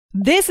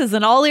This is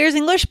an All Ears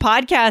English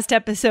podcast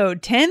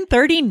episode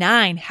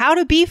 1039, How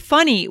to Be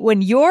Funny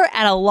When You're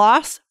at a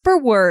Loss for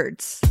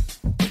Words.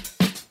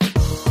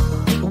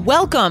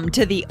 Welcome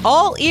to the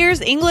All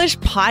Ears English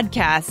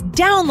podcast.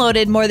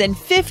 Downloaded more than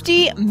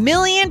 50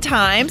 million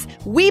times,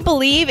 we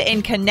believe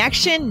in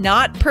connection,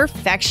 not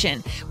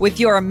perfection. With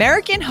your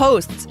American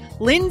hosts,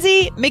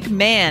 Lindsay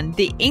McMahon,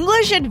 the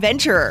English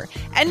adventurer,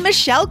 and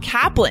Michelle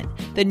Kaplan,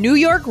 the New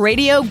York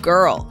radio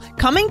girl,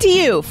 coming to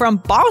you from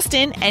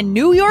Boston and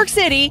New York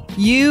City,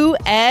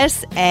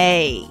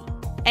 USA.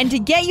 And to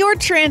get your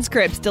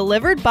transcripts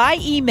delivered by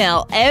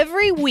email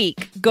every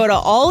week, go to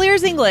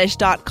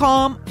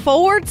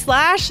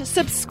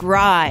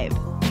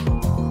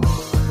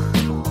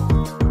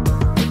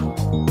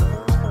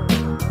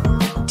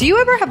allearsenglish.com/subscribe. Do you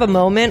ever have a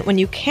moment when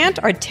you can't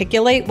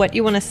articulate what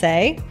you want to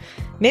say?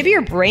 Maybe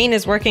your brain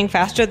is working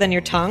faster than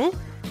your tongue?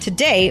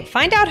 Today,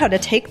 find out how to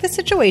take the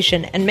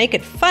situation and make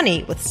it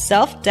funny with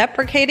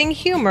self-deprecating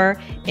humor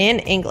in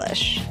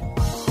English.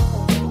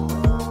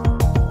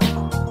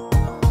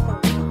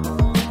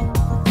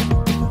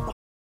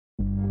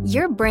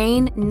 Your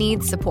brain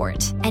needs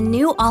support, and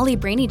new Ollie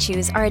Brainy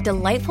Chews are a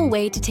delightful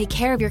way to take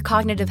care of your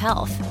cognitive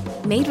health.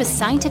 Made with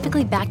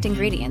scientifically backed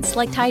ingredients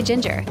like Thai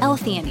ginger,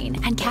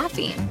 L-theanine, and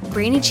caffeine,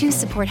 Brainy Chews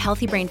support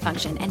healthy brain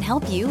function and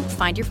help you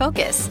find your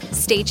focus,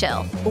 stay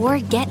chill, or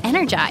get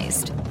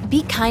energized.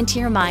 Be kind to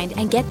your mind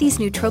and get these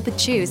nootropic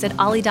chews at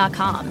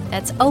ollie.com.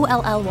 That's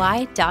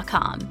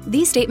OLLY.com.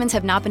 These statements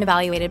have not been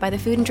evaluated by the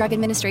Food and Drug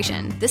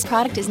Administration. This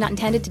product is not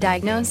intended to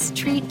diagnose,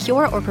 treat,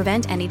 cure, or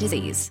prevent any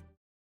disease.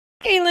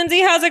 Hey,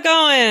 Lindsay, how's it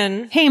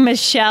going? Hey,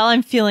 Michelle,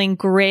 I'm feeling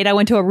great. I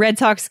went to a Red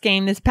Sox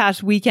game this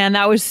past weekend.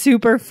 That was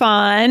super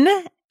fun.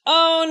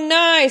 Oh,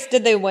 nice.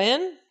 Did they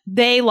win?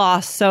 They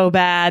lost so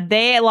bad.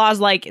 They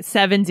lost like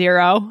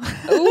 7-0.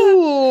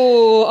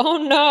 Ooh,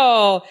 oh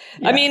no.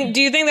 Yeah. I mean,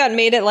 do you think that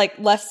made it like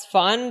less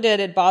fun?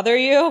 Did it bother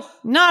you?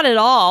 Not at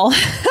all.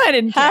 I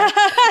didn't care.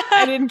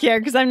 I didn't care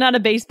because I'm not a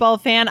baseball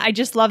fan. I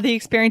just love the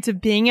experience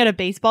of being at a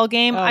baseball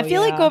game. I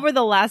feel like over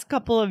the last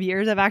couple of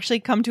years, I've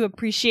actually come to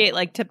appreciate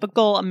like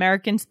typical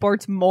American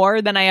sports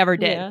more than I ever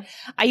did. Yeah.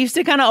 I used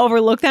to kind of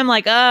overlook them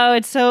like, oh,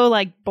 it's so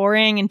like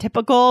boring and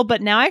typical.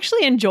 But now I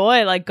actually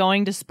enjoy like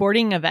going to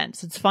sporting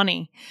events. It's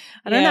funny.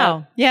 I don't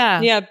know. Yeah.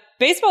 Yeah.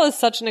 Baseball is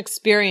such an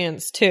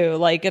experience too.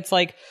 Like it's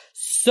like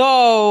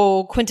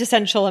so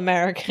quintessential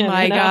American.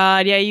 My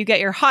God. Yeah. You get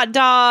your hot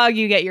dog,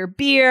 you get your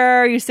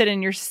beer, you sit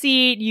in your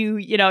seat, you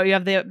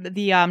have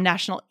the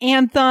national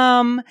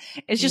anthem.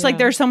 It's just like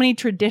there's so many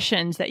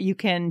traditions that you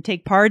can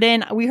take part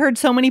in. We heard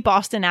so many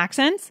Boston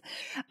accents.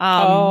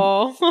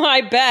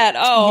 I bet.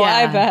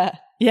 I bet.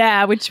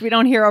 Yeah. Which we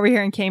don't hear over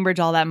here in Cambridge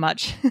all that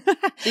much.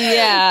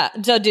 Yeah.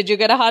 So did you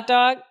get a hot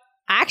dog?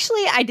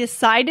 Actually, I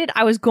decided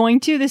I was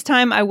going to this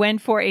time. I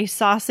went for a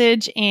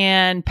sausage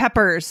and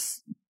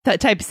peppers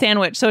type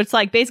sandwich. So it's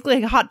like basically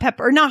like hot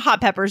pepper, not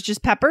hot peppers,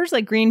 just peppers,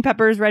 like green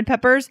peppers, red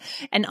peppers,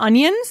 and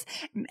onions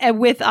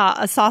with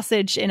a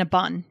sausage in a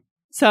bun.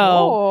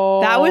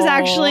 So that was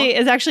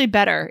actually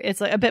better. It's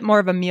like a bit more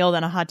of a meal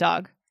than a hot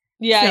dog.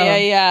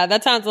 Yeah.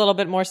 That sounds a little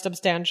bit more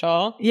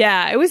substantial.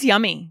 Yeah, it was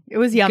yummy.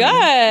 Good.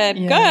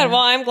 Well,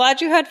 I'm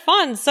glad you had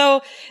fun.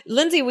 So,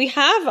 Lindsay, we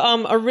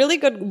have a really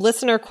good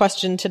listener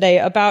question today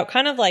about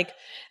kind of like,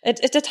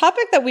 it's a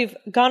topic that we've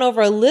gone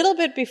over a little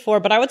bit before,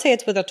 but I would say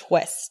it's with a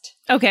twist.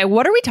 Okay,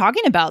 what are we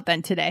talking about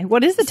then today?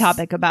 What is the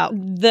topic about?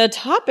 The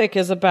topic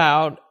is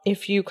about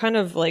if you kind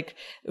of like,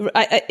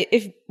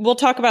 if we'll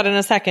talk about it in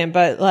a second,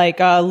 but like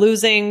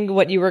losing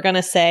what you were going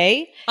to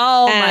say.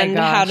 Oh my gosh. And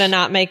how to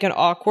not make it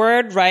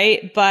awkward,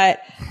 right? But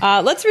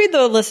let's read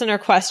the listener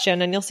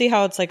question and you'll see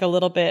how it's like a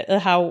little bit,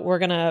 how we're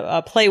going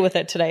to play with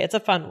it today. It's a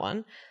fun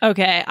one.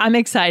 Okay, I'm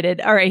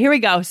excited. All right, here we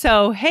go.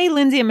 So, hey,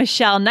 Lindsay and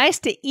Michelle, nice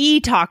to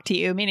talk to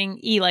you, meaning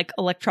like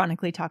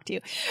electronically talk to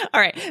you.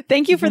 All right,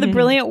 thank you for the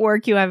brilliant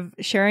work you have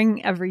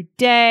sharing every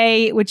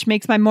day, which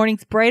makes my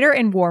mornings brighter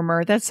and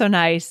warmer. That's so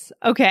nice.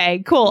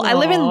 Okay, cool. I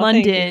live in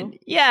London.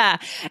 Yeah.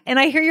 And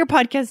I hear your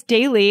podcast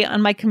daily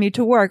on my commute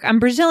to work. I'm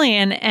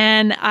Brazilian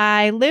and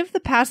I lived the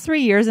past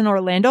 3 years in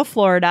Orlando,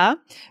 Florida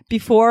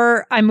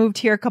before I moved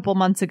here a couple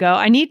months ago.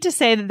 I need to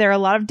say that there are a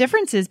lot of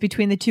differences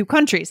between the two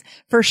countries.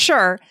 For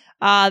sure.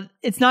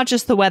 It's not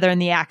just the weather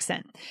and the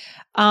accent.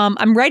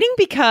 I'm writing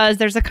because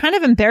there's a kind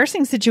of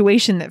embarrassing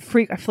situation that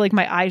I feel like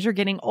my eyes are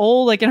getting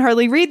old. I can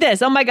hardly read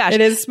this. Oh my gosh.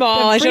 It is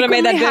small. I should have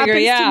made that bigger.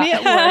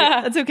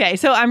 Yeah. That's okay.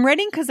 So I'm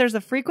writing because there's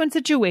a frequent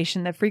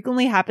situation that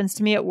frequently happens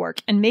to me at work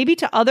and maybe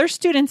to other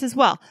students as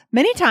well.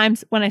 Many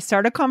times when I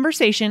start a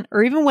conversation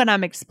or even when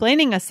I'm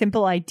explaining a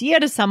simple idea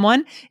to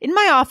someone in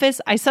my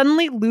office, I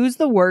suddenly lose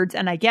the words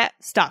and I get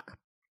stuck,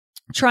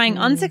 trying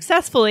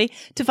unsuccessfully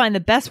to find the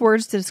best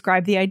words to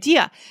describe the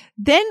idea.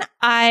 Then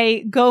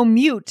I go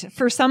mute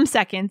for some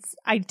seconds.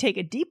 I take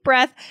a deep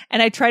breath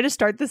and I try to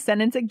start the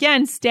sentence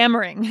again,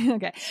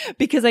 stammering,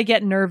 because I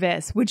get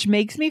nervous, which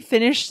makes me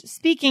finish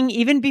speaking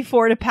even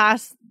before to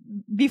pass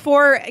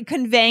before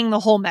conveying the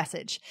whole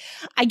message.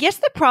 I guess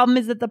the problem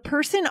is that the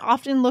person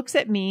often looks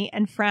at me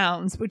and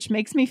frowns, which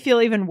makes me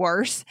feel even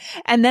worse.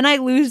 And then I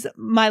lose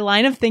my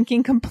line of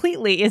thinking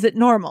completely. Is it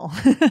normal?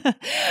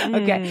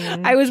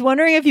 Okay. I was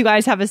wondering if you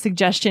guys have a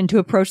suggestion to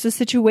approach the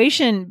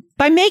situation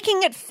by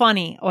making it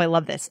funny. Oh, I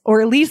love this.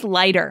 Or at least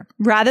lighter.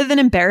 Rather than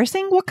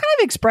embarrassing, what kind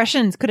of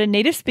expressions could a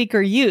native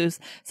speaker use,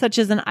 such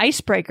as an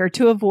icebreaker,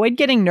 to avoid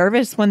getting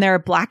nervous when there are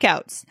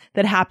blackouts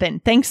that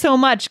happen? Thanks so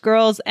much,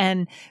 girls.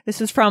 And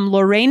this is from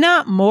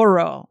Lorena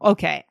Moro.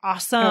 Okay,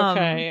 awesome.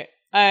 Okay.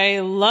 I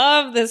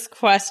love this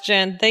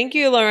question. Thank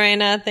you,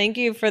 Lorena. Thank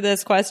you for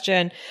this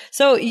question.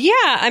 So yeah,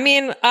 I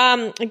mean,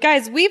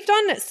 guys, we've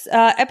done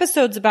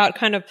episodes about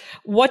kind of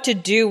what to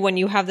do when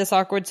you have this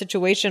awkward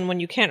situation,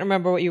 when you can't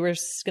remember what you were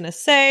going to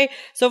say.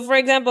 So for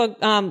example,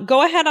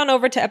 go ahead on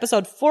over to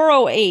episode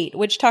 408,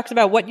 which talks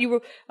about what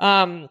you,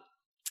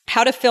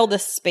 how to fill the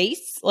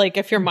space, like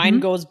if your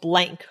mind goes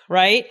blank,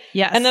 right?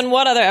 Yes. And then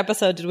what other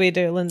episode did we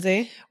do,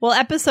 Lindsay? Well,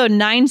 episode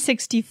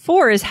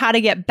 964 is how to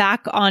get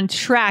back on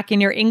track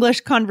in your English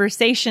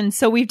conversation.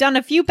 So we've done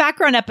a few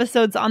background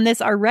episodes on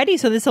this already.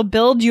 So this will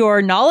build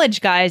your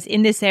knowledge, guys,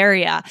 in this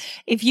area.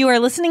 If you are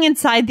listening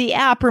inside the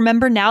app,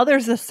 remember now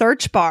there's a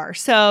search bar.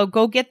 So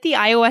go get the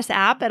iOS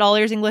app at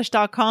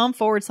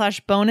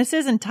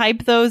allearsenglish.com/bonuses and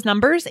type those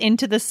numbers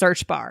into the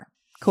search bar.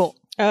 Cool.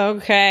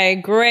 Okay,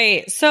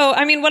 great. So,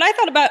 I mean, what I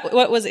thought about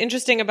what was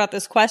interesting about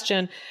this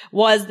question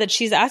was that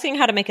she's asking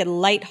how to make it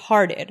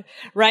lighthearted,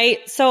 right?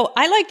 So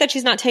I like that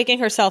she's not taking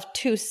herself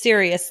too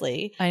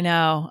seriously. I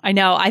know.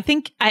 I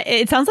think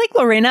it sounds like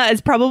Lorena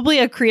is probably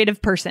a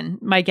creative person.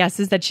 My guess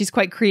is that she's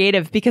quite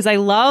creative because I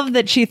love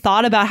that she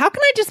thought about how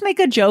can I just make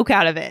a joke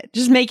out of it?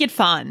 Just make it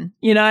fun.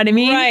 You know what I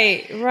mean?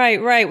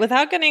 Right.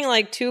 Without getting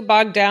like too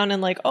bogged down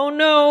and like, oh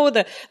no,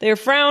 they're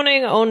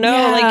frowning. Oh no.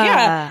 Yeah. Like,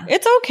 yeah,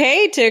 it's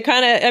okay to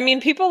kind of, I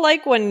mean, people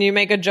like when you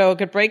make a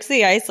joke, it breaks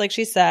the ice, like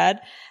she said.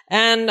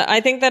 And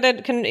I think that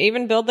it can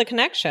even build the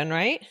connection,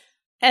 right?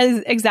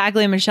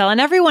 Exactly, Michelle. And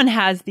everyone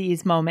has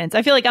these moments.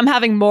 I feel like I'm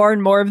having more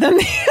and more of them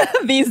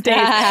these days,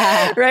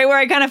 right? Where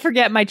I kind of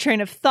forget my train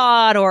of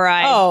thought or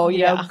I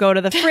go to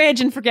the fridge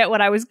and forget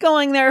what I was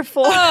going there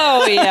for.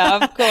 Oh,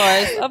 yeah, of course.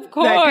 That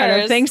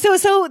kind of thing.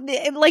 So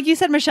like you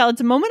said, Michelle,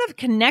 it's a moment of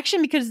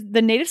connection because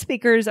the native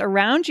speakers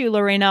around you,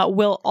 Lorena,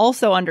 will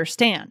also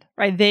understand,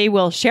 right? They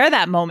will share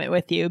that moment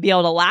with you, be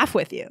able to laugh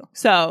with you.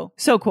 So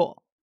cool.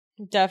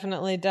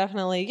 Definitely.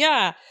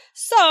 Yeah.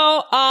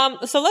 So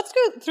let's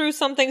go through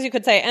some things you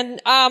could say. And,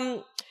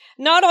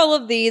 not all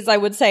of these I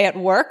would say at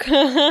work.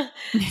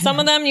 Some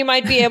of them you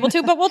might be able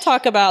to, but we'll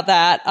talk about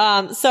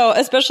that. So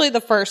especially the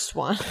first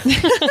one.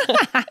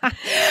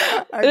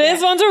 Okay.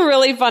 This one's a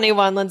really funny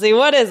one, Lindsay.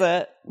 What is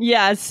it?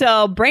 Yeah.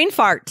 So brain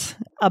fart.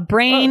 A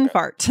brain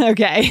fart.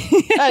 Okay.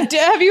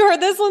 Have you heard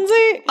this,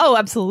 Lindsay? Oh,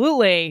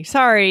 absolutely.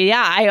 Sorry.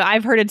 Yeah.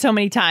 I've heard it so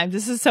many times.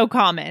 This is so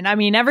common. I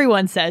mean,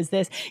 everyone says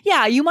this.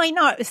 Yeah. You might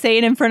not say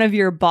it in front of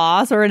your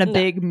boss or in a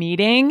big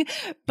meeting,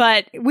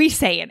 but we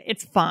say it.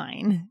 It's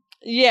fine.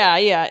 Yeah,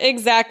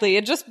 exactly.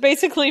 It just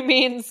basically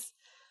means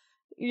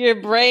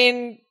your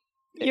brain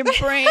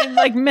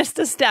like missed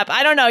a step.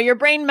 I don't know. Your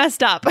brain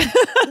messed up.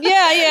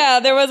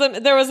 Yeah. There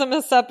was a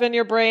mess up in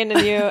your brain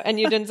and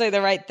you didn't say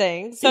the right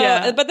thing. So,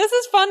 but this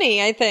is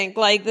funny, I think.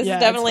 Like this is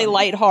definitely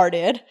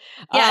lighthearted.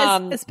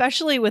 Yeah,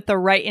 especially with the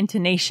right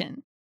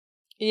intonation.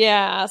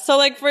 Yeah. So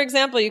like, for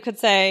example, you could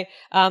say,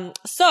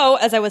 so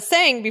as I was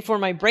saying before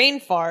my brain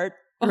fart,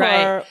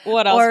 right. Or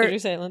what else could you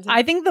say, Lindsay?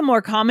 I think the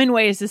more common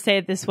way is to say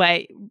it this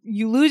way.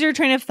 You lose your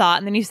train of thought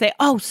and then you say,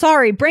 oh,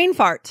 sorry, brain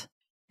fart.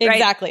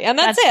 Exactly. Right? And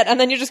that's it. And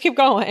then you just keep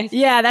going.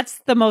 Yeah, that's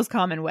the most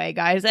common way,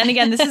 guys. And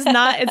again, it's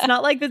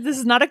not like this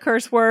is not a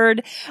curse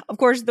word. Of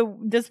course,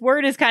 this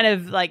word is kind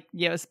of like,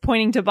 it's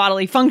pointing to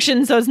bodily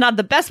function. So it's not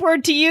the best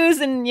word to use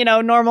in,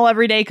 normal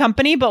everyday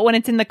company. But when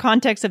it's in the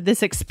context of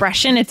this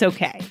expression, it's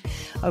okay.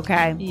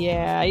 Okay.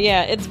 Yeah.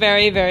 It's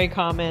very, very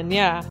common.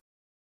 Yeah.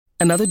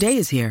 Another day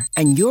is here,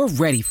 and you're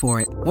ready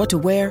for it. What to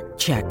wear?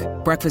 Check.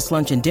 Breakfast,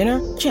 lunch, and dinner?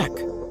 Check.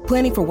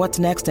 Planning for what's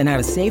next and how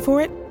to save for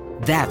it?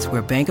 That's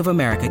where Bank of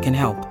America can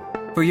help.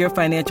 For your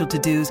financial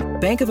to-dos,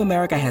 Bank of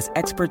America has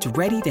experts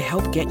ready to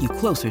help get you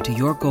closer to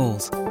your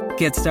goals.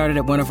 Get started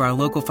at one of our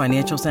local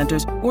financial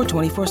centers or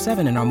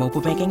 24/7 in our mobile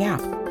banking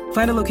app.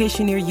 Find a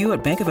location near you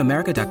at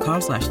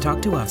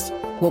bankofamerica.com/talktous.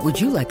 What would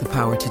you like the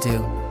power to do?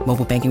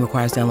 Mobile banking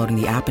requires downloading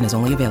the app and is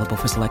only available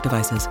for select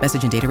devices.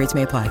 Message and data rates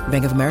may apply.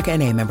 Bank of America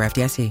N.A., member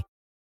FDIC.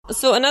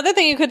 So another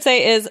thing you could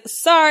say is,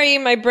 sorry,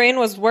 my brain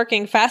was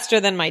working faster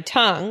than my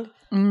tongue,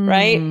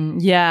 right?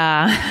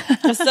 Yeah.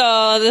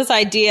 So this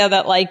idea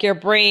that like your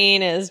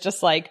brain is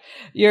just like,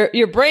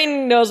 your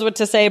brain knows what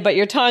to say, but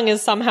your tongue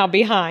is somehow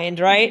behind,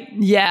 right?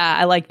 Yeah,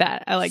 I like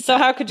that. So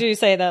how could you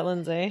say that,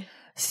 Lindsay?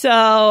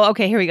 So,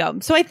 okay, here we go.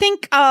 So I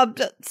think,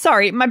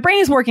 sorry, my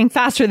brain is working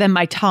faster than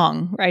my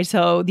tongue, right?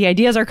 So the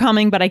ideas are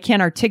coming, but I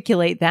can't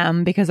articulate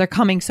them because they're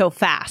coming so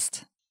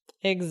fast.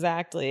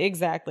 Exactly.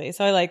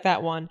 So I like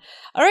that one.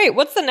 All right.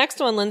 What's the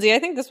next one, Lindsay? I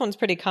think this one's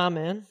pretty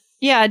common.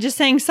 Yeah. Just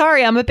saying,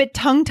 sorry, I'm a bit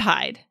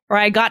tongue-tied, or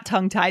I got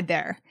tongue-tied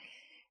there.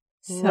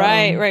 So,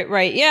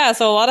 Right. Yeah.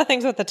 So a lot of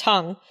things with the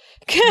tongue.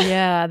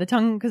 Yeah, the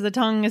tongue, because the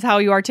tongue is how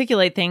you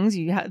articulate things.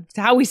 It's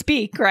how we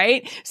speak,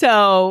 right?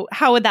 So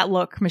how would that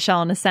look,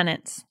 Michelle, in a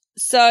sentence?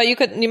 So you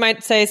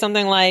might say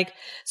something like,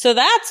 so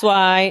that's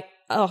why,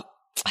 oh,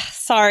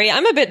 sorry,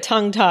 I'm a bit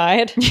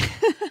tongue-tied.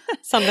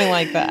 Something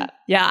like that.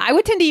 Yeah, I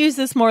would tend to use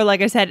this more,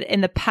 like I said,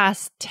 in the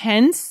past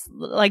tense,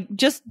 like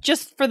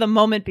just for the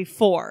moment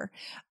before.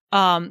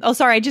 Oh,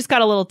 sorry, I just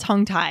got a little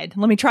tongue-tied.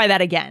 Let me try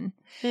that again.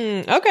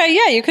 Okay,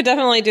 yeah, you could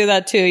definitely do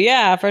that too.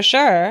 Yeah, for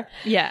sure.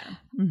 Yeah.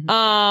 Mm-hmm.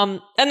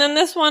 And then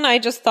this one, I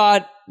just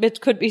thought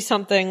it could be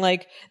something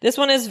like, this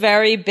one is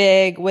very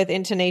big with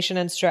intonation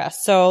and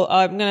stress. So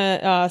I'm going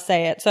to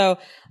say it. So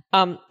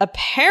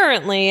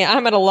apparently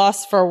I'm at a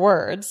loss for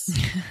words.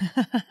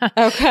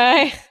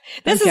 Okay.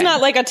 This is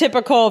not like a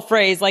typical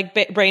phrase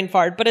like brain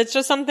fart, but it's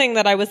just something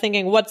that I was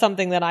thinking, what's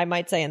something that I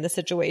might say in this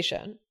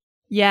situation?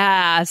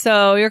 Yeah.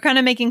 So you're kind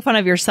of making fun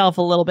of yourself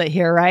a little bit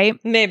here, right?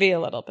 Maybe a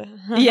little bit.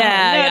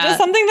 Yeah. Just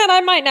something that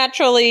I might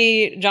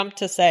naturally jump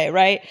to say,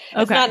 right?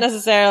 It's not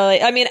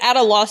necessarily, I mean, at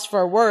a loss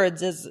for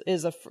words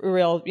is a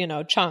real,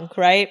 chunk,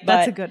 right? But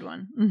that's a good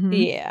one. Mm-hmm.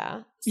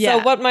 Yeah.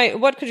 Yeah. So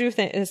what could you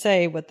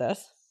say with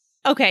this?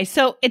 Okay.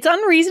 So it's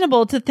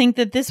unreasonable to think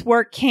that this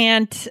work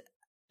can't,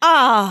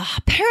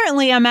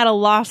 apparently I'm at a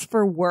loss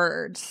for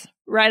words,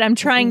 right? I'm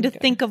trying to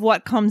think of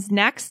what comes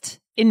next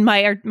in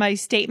my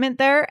statement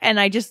there, and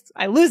I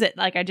lose it.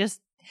 Like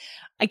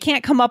I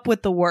can't come up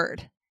with the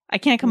word. I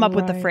can't come up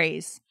with the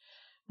phrase.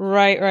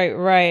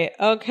 Right.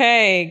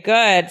 Okay,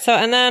 good. So,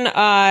 and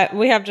then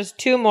we have just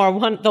two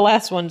more. The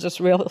last one, just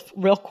real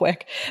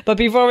quick. But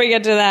before we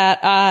get to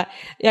that,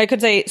 I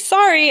could say,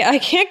 sorry, I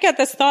can't get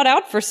this thought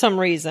out for some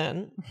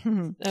reason.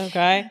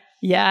 Okay.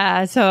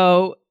 Yeah.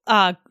 So,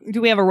 do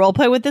we have a role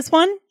play with this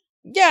one?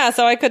 Yeah.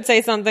 So I could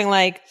say something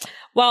like,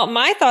 well,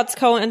 my thoughts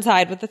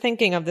coincide with the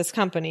thinking of this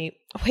company.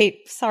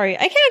 Wait, sorry,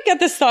 I can't get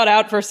this thought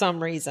out for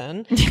some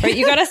reason. Right?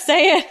 You gotta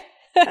say it.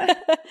 You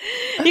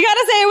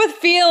gotta say it with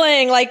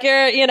feeling,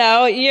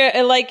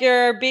 like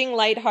you're being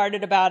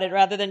lighthearted about it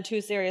rather than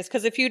too serious.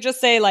 Because if you just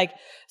say like,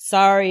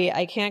 sorry,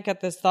 I can't get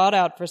this thought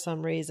out for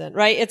some reason,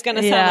 right? It's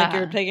gonna sound like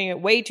you're taking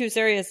it way too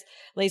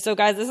seriously. So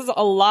guys, this is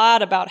a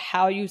lot about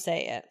how you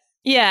say it.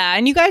 Yeah,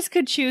 and you guys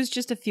could choose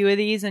just a few of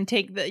these and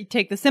take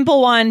the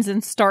simple ones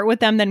and start with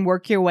them, then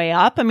work your way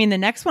up. I mean, the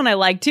next one I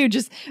like too,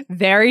 just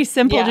very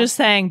simple, just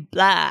saying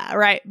blah,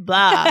 right?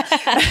 Blah.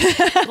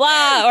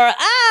 Blah or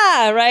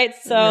right?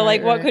 So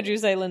like, what could you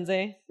say,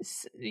 Lindsay?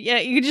 Yeah,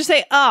 you could just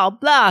say, oh,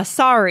 blah,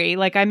 sorry.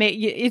 Like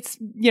it's,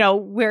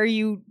 where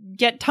you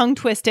get tongue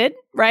twisted,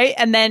 right?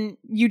 And then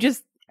you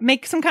just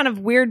make some kind of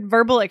weird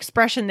verbal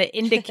expression that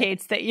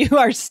indicates that you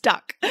are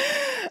stuck.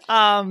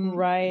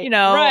 Right.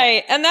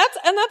 Right. And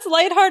that's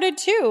lighthearted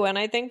too. And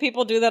I think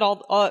people do that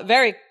all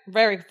very,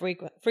 very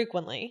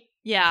frequently.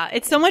 Yeah.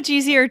 It's so much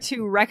easier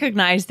to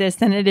recognize this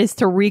than it is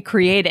to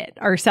recreate it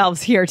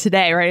ourselves here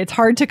today, right? It's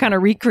hard to kind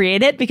of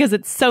recreate it because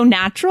it's so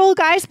natural,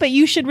 guys, but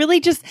you should really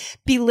just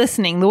be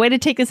listening. The way to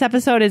take this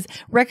episode is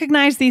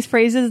recognize these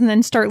phrases and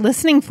then start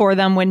listening for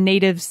them when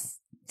natives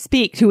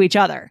speak to each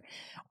other.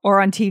 Or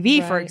on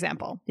TV, for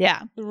example.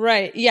 Yeah.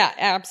 Right. Yeah,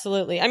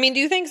 absolutely. I mean, do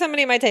you think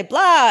somebody might say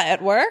blah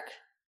at work?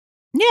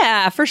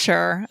 Yeah, for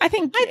sure. I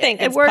think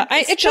it works.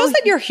 It shows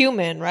that you're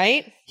human,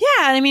 right? Yeah.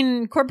 I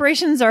mean,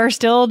 corporations are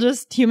still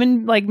just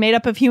human, like made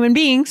up of human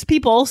beings,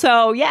 people.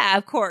 So yeah,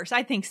 of course.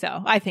 I think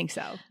so. I think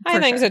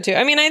so too.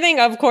 I mean, I think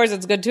of course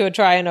it's good to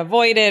try and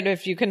avoid it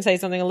if you can say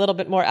something a little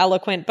bit more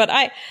eloquent. But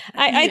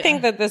I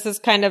think that this is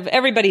kind of,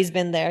 everybody's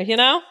been there,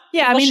 Yeah.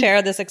 People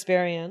share this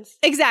experience.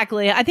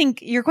 Exactly. I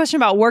think your question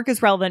about work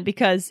is relevant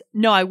because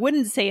no, I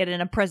wouldn't say it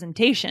in a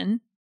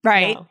presentation,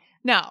 right?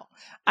 No.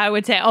 I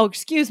would say, oh,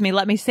 excuse me,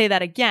 let me say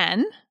that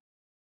again.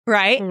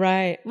 Right?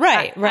 Right.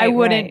 I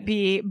wouldn't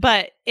be,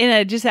 but in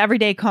a just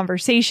everyday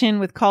conversation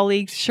with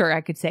colleagues, sure,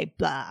 I could say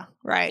blah,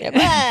 right?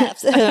 Yeah,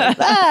 blah,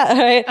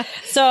 blah, right?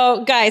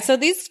 So guys,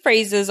 these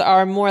phrases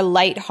are more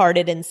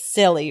lighthearted and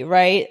silly,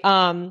 right?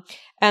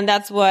 And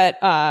that's what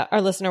our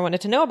listener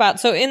wanted to know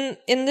about. So in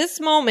this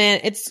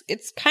moment,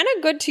 it's kind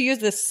of good to use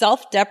this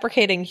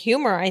self-deprecating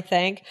humor, I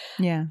think.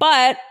 Yeah.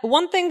 But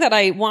one thing that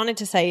I wanted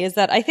to say is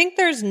that I think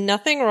there's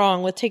nothing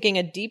wrong with taking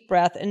a deep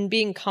breath and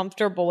being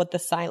comfortable with the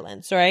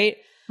silence, right?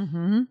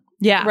 Mm-hmm.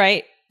 Yeah.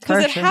 Right?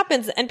 Because it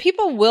happens and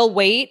people will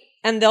wait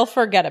and they'll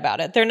forget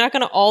about it. They're not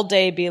going to all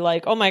day be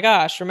like, oh my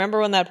gosh, remember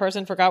when that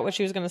person forgot what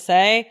she was going to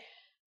say?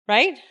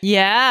 Right?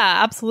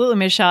 Yeah, absolutely,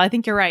 Michelle. I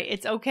think you're right.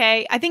 It's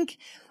okay. I think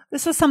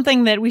this is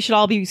something that we should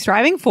all be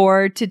striving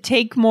for, to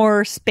take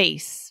more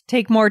space,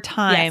 take more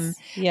time.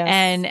 Yes.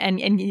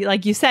 And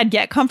like you said,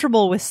 get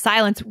comfortable with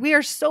silence. We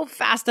are so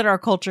fast at our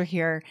culture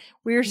here.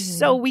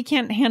 We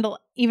can't handle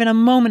even a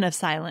moment of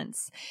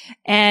silence.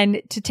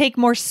 And to take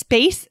more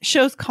space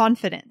shows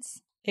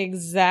confidence.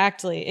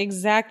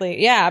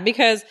 Exactly. Yeah.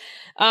 Because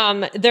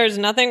There's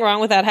nothing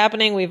wrong with that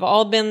happening. We've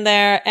all been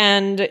there.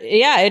 And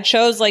yeah, it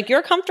shows like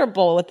you're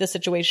comfortable with the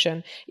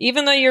situation.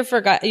 Even though you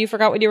forgot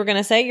what you were going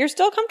to say, you're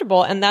still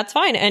comfortable, and that's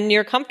fine. And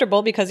you're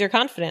comfortable because you're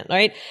confident,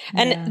 right?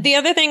 And the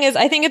other thing is,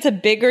 I think it's a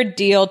bigger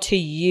deal to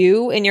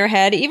you in your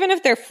head, even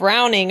if they're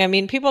frowning. I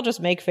mean, people just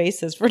make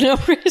faces for no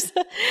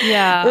reason.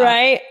 Yeah.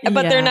 Right?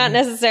 But they're not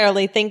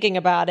necessarily thinking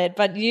about it.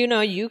 But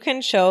you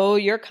can show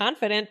you're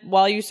confident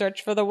while you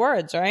search for the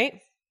words, right?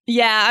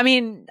 Yeah, I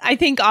mean, I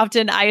think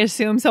often I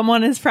assume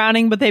someone is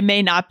frowning, but they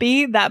may not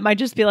be. That might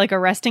just be like a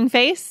resting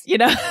face,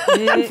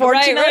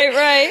 Unfortunately.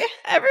 Right.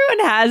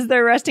 Everyone has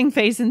their resting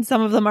face, and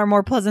some of them are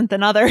more pleasant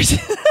than others.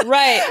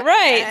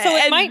 Right. So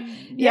it might...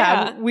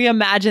 Yeah, we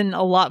imagine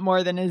a lot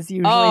more than is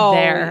usually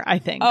there, I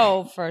think.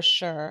 Oh, for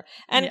sure.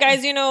 And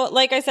guys,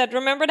 like I said,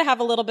 remember to have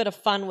a little bit of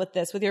fun with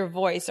this, with your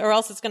voice, or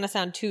else it's going to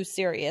sound too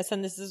serious.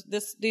 And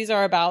these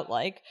are about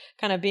like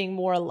kind of being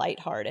more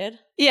lighthearted.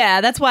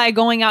 Yeah, that's why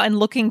going out and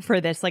looking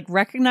for this, like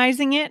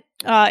recognizing it,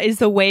 is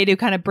the way to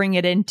kind of bring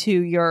it into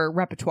your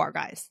repertoire,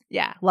 guys.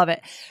 Yeah, love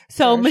it.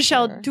 So,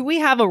 Michelle, do we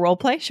have a role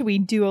play? Should we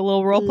do a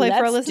little role play for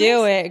our listeners? Let's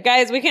do it.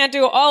 Guys, we can't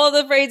do all of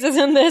the phrases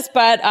in this,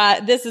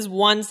 but this is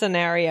one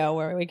scenario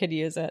where we could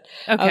use it.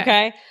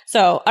 Okay?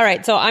 So, all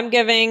right. So I'm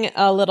giving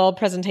a little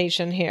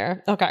presentation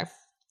here. Okay.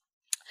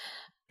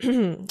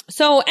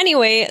 So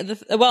anyway,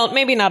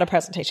 maybe not a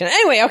presentation.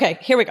 Anyway, okay,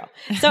 here we go.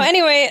 So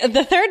anyway,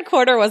 the third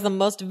quarter was the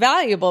most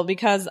valuable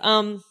because,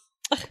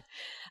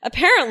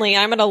 apparently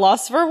I'm at a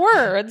loss for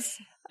words.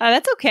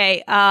 That's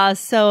okay.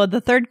 So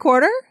the third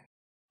quarter?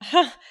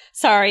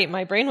 Sorry,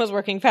 my brain was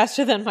working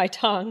faster than my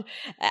tongue.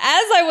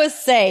 As I was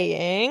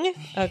saying,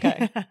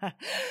 okay.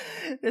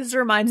 This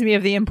reminds me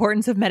of the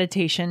importance of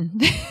meditation.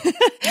 We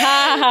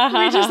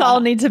just all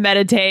need to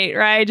meditate,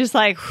 right? Just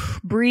like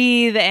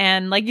breathe.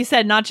 And like you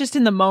said, not just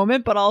in the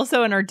moment, but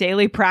also in our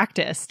daily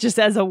practice, just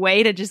as a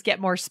way to just get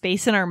more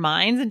space in our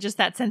minds, and just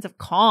that sense of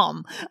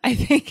calm, I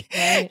think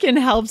can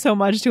help so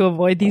much to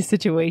avoid these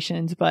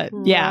situations. But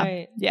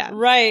yeah.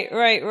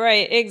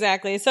 Right.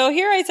 Exactly. So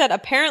here I said,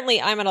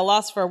 apparently I'm at a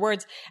loss for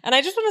words. And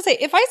I just want to say,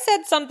 if I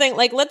said something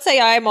like, let's say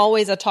I'm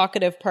always a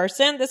talkative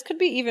person, this could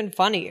be even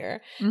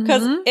funnier.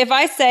 Because if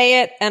I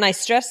say it and I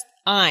stress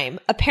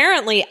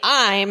apparently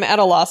I'm at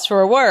a loss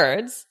for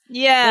words.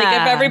 Yeah.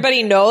 Like if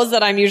everybody knows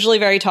that I'm usually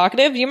very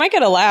talkative, you might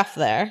get a laugh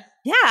there.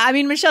 Yeah, I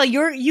mean, Michelle,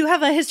 you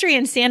have a history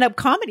in stand-up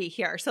comedy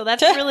here, so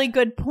that's a really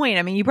good point.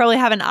 I mean, you probably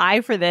have an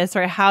eye for this,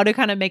 or how to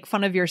kind of make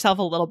fun of yourself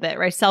a little bit,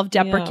 right?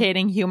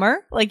 Self-deprecating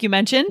humor, like you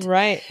mentioned.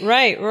 Right.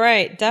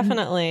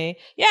 Definitely.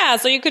 Yeah,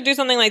 so you could do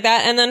something like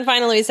that. And then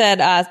finally I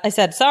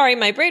said, sorry,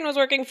 my brain was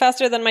working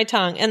faster than my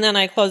tongue. And then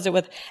I closed it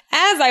with,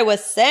 as I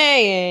was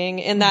saying,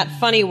 in that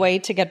funny way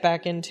to get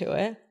back into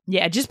it.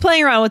 Yeah, just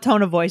playing around with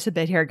tone of voice a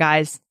bit here,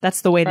 guys.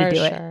 That's the way to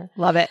do it.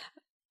 Love it.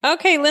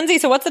 Okay, Lindsay,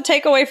 so what's the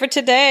takeaway for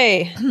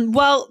today?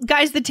 Well,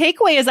 guys, the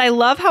takeaway is I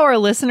love how our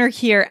listener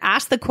here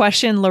asked the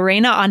question,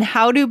 Lorena, on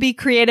how to be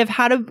creative,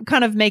 how to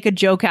kind of make a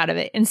joke out of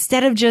it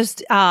instead of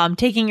just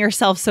taking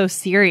yourself so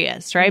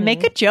serious, right?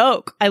 Make a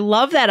joke. I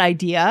love that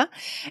idea.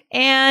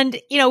 And,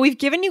 we've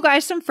given you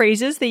guys some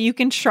phrases that you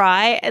can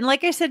try. And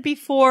like I said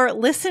before,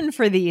 listen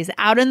for these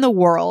out in the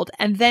world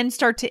and then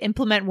start to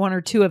implement one or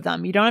two of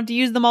them. You don't have to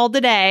use them all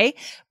today,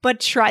 but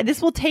try.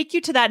 This will take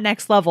you to that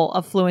next level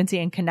of fluency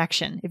and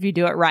connection if you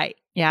do it right.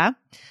 Yeah.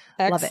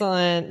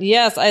 Excellent.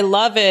 Yes, I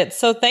love it.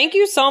 So thank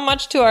you so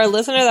much to our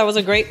listener. That was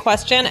a great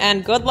question,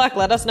 and good luck.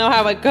 Let us know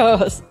how it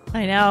goes.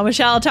 I know.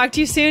 Michelle, I'll talk to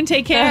you soon.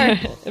 Take care.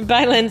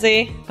 Bye,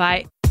 Lindsay.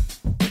 Bye.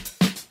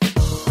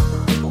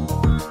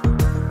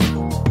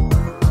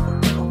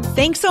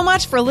 Thanks so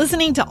much for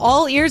listening to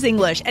All Ears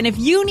English. And if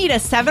you need a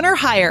 7 or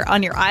higher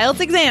on your IELTS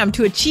exam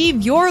to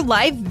achieve your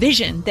life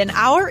vision, then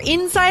our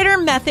Insider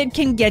Method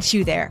can get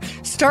you there.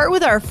 Start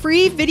with our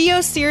free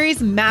video series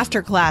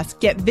masterclass.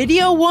 Get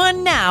video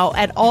 1 now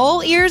at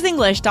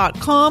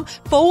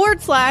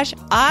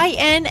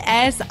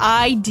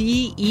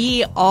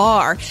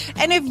allearsenglish.com/INSIDER.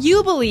 And if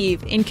you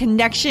believe in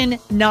connection,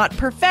 not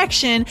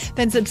perfection,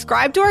 then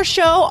subscribe to our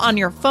show on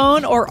your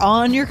phone or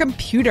on your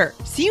computer.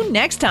 See you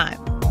next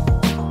time.